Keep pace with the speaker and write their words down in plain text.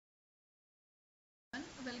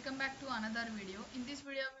Welcome back to another video. In this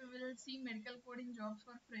video, we will see medical coding jobs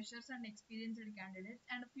for freshers and experienced candidates,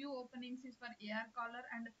 and a few openings is for AR caller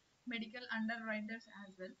and medical underwriters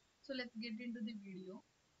as well. So let's get into the video.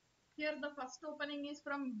 Here the first opening is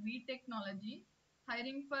from V Technology,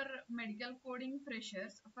 hiring for medical coding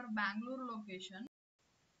freshers for Bangalore location.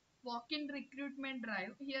 Walk-in recruitment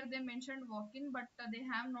drive. Here they mentioned walk-in, but they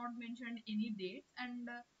have not mentioned any dates, and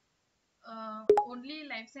only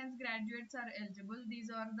life science graduates are eligible.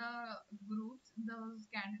 These are the groups, those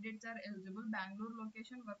candidates are eligible. Bangalore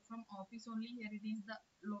location, work from office only. Here it is the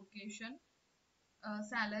location.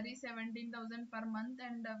 Salary 17,000 per month,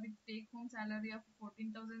 and with take home salary of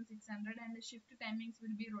 14,600, and the shift timings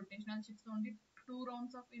will be rotational shifts only. 2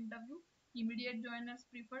 rounds of interview, immediate joiners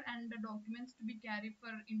preferred, and the documents to be carried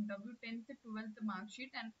for interview: 10th 12th mark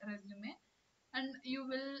sheet and resume. And you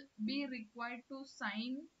will be required to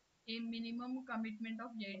sign a minimum commitment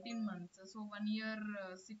of 18 months, so 1 year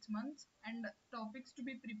 6 months. And topics to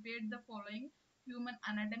be prepared: the following: human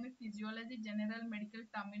anatomy, physiology, general medical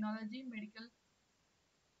terminology, medical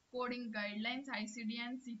coding guidelines, ICD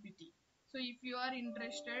and CPT. So if you are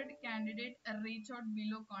interested candidate, reach out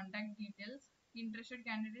below contact details. Interested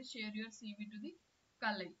candidates, share your CV to the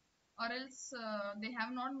college, or else they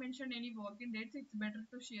have not mentioned any walk-in dates. It's better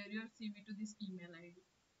to share your CV to this email ID.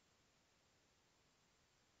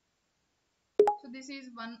 So this is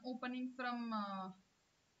one opening from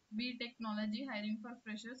B Technology, hiring for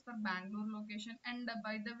freshers for Bangalore location. And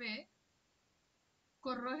by the way,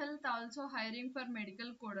 Corro Health also hiring for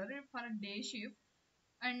medical coder for day shift,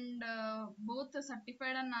 and both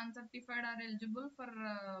certified and non-certified are eligible for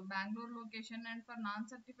Bangalore location. And for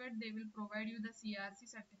non-certified, they will provide you the CRC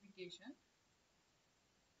certification.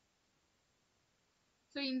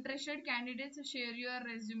 So interested candidates, share your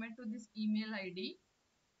resume to this email ID,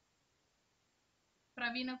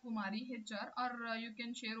 Praveena Kumari HR, or you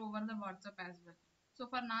can share over the WhatsApp as well. So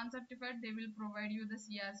for non-certified, they will provide you the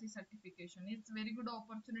CRC certification. It's very good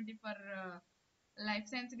opportunity for life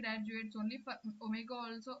science graduates only. For Omega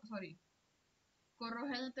also, sorry, Coro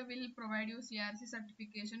Health will provide you CRC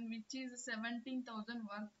certification, which is 17,000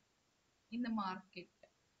 worth in the market.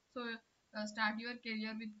 So start your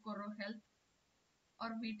career with Coro Health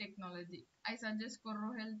or V Technology. I suggest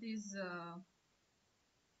Coro Health is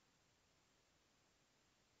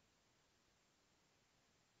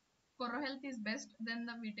Coro Health is best than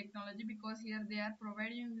the V Technology, because here they are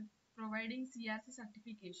providing CRC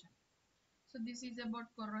certification. So this is about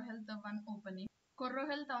Coro Health, the one opening. Coro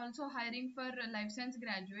Health also hiring for life science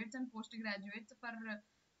graduates and postgraduates for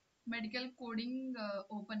medical coding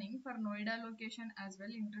opening for Noida location as well.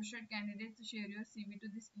 Interested candidates, share your CV to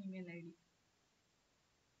this email ID,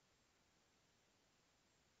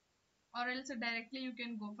 or else directly you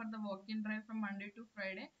can go for the walk-in drive from Monday to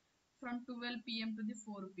Friday from 12 p.m. to the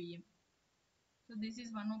 4 p.m. So this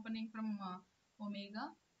is one opening from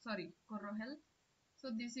Coro Health. So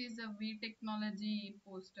this is a V Technology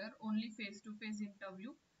poster, only face-to-face interview,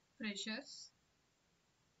 freshers,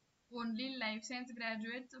 only life science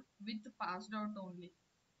graduates with passed out only.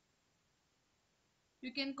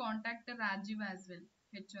 You can contact Rajiv as well,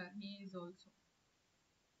 HR, he is also.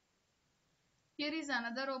 Here is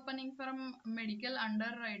another opening from medical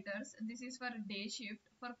underwriters. This is for day shift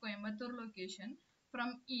for Coimbatore location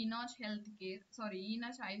from Enoch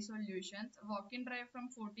Eye Solutions. Walk-in drive from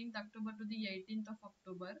 14th October to the 18th of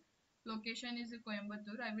October. Location is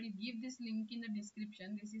Coimbatore. I will give this link in the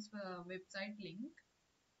description. This is the website link.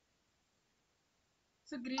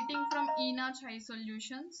 So greeting from Enoch Eye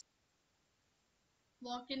Solutions.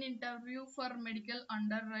 Walk-in interview for medical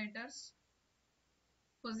underwriters.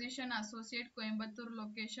 Position associate, Coimbatore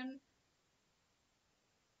location.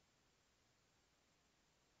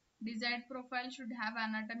 Desired profile should have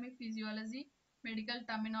anatomy, physiology, medical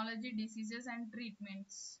terminology, diseases and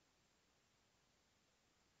treatments.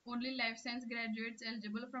 Only life science graduates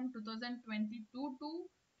eligible from 2022 to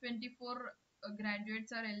 24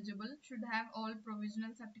 graduates are eligible. Should have all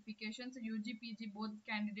provisional certifications. UG, PG, both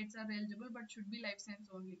candidates are eligible, but should be life science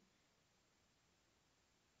only.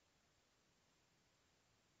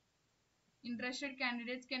 Interested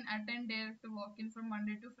candidates can attend direct walk-in from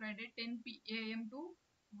Monday to Friday, 10 a.m. to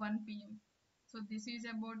 1 p.m. So this is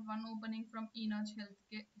about one opening from Enoch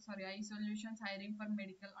Eye Solutions, hiring for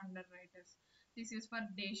medical underwriters. This is for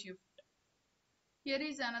day shift. Here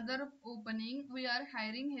is another opening. We are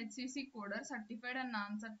hiring HCC coder, certified and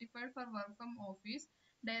non-certified, for work from office.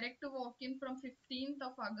 Direct walk-in from 15th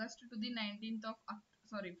of August to the 19th of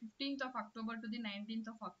 15th of October to the 19th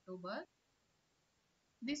of October.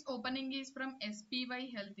 This opening is from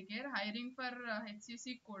SPY Healthcare, hiring for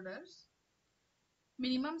HCC coders.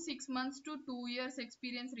 Minimum 6 months to 2 years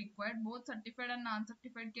experience required. Both certified and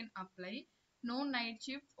non-certified can apply. No night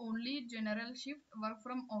shifts, only general shift. Work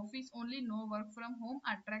from office only, no work from home.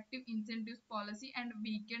 Attractive incentives policy and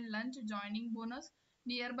weekend lunch. Joining bonus.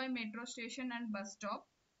 Nearby metro station and bus stop.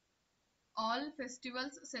 All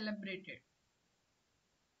festivals celebrated.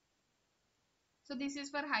 So this is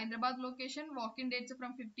for Hyderabad location. Walk-in dates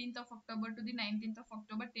from 15th of October to the 19th of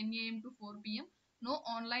October, 10 a.m. to 4 p.m. No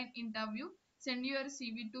online interview. Send your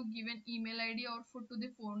CV to given email ID or to the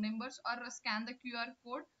phone numbers or scan the QR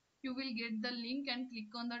code. You will get the link and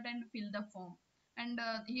click on that and fill the form. And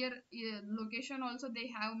here location also they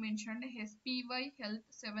have mentioned SPY Health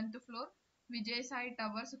 7th floor, Vijay Sai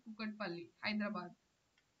Towers, Kukatpalli, Hyderabad.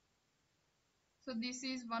 So this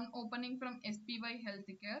is one opening from SPY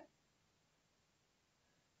Healthcare.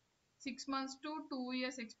 6 months to 2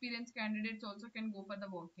 years experience candidates also can go for the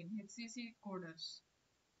walk-in. HCC coders.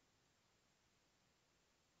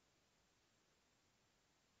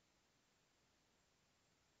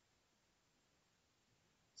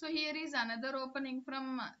 So here is another opening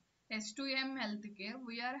from S2M Healthcare.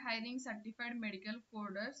 We are hiring certified medical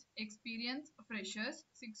coders, experience freshers,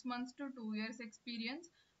 6 months to 2 years experience,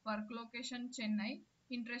 work location Chennai.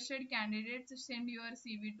 Interested candidates send your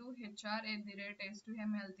CV to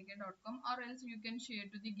hr@s2mhealthcare.com or else you can share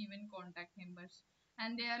to the given contact numbers.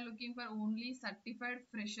 And they are looking for only certified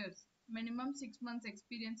freshers. Minimum 6 months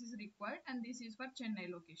experience is required and this is for Chennai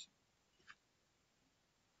location.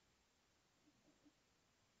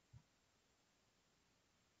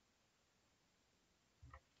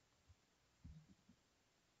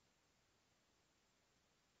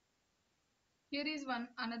 Here is one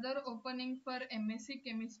another opening for MSc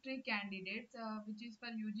Chemistry candidates, which is for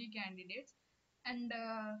UG candidates, and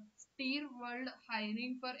Steer World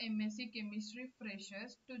hiring for MSc Chemistry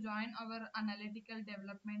freshers to join our analytical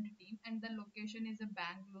development team, and the location is a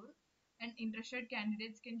Bangalore. And interested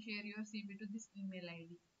candidates can share your CV to this email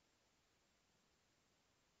ID.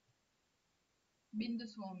 Bindu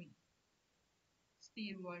Swami,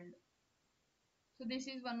 Steer World. So this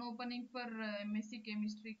is one opening for MSc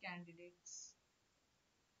Chemistry candidates.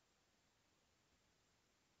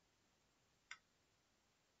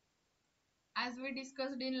 As we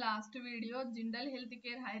discussed in last video, Jindal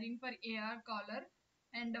Healthcare hiring for AR caller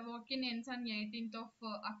and walk-in ends on 18th of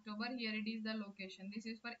October. Here it is the location. This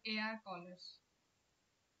is for AR callers.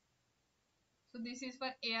 So this is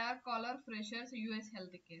for AR caller freshers US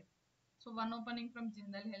Healthcare. So one opening from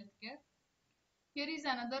Jindal Healthcare. Here is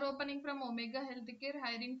another opening from Omega Healthcare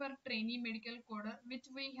hiring for trainee medical coder, which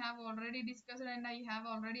we have already discussed and I have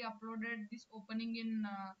already uploaded this opening in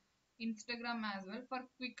Instagram as well. For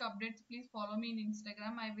quick updates, please follow me in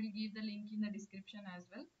Instagram. I will give the link in the description as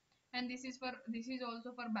well. And this is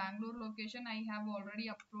also for Bangalore location. I have already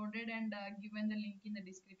uploaded and given the link in the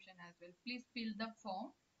description as well. Please fill the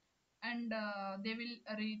form and they will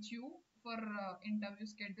reach you for interview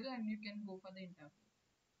schedule and you can go for the interview.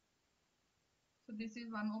 So this is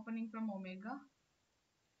one opening from Omega.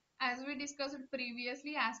 As we discussed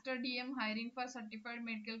previously, Aster DM hiring for certified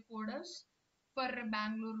medical coders for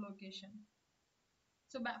Bangalore location.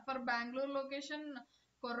 So for Bangalore location,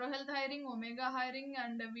 Corro Health hiring, Omega hiring,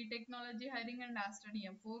 and V Technology hiring, and Aster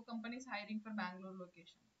DM. 4 companies hiring for Bangalore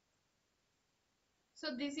location.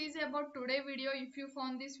 So this is about today video. If you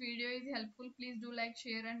found this video is helpful, please do like,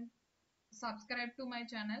 share, and subscribe to my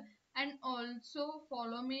channel. And also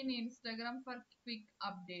follow me in Instagram for quick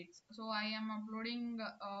updates. So I am uploading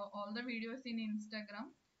all the videos in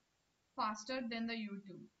Instagram faster than the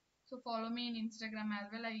YouTube. So follow me in Instagram as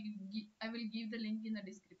well. I will give the link in the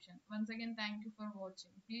description. Once again, thank you for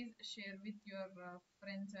watching. Please share with your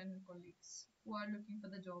friends and colleagues who are looking for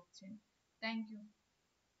the job change. Thank you.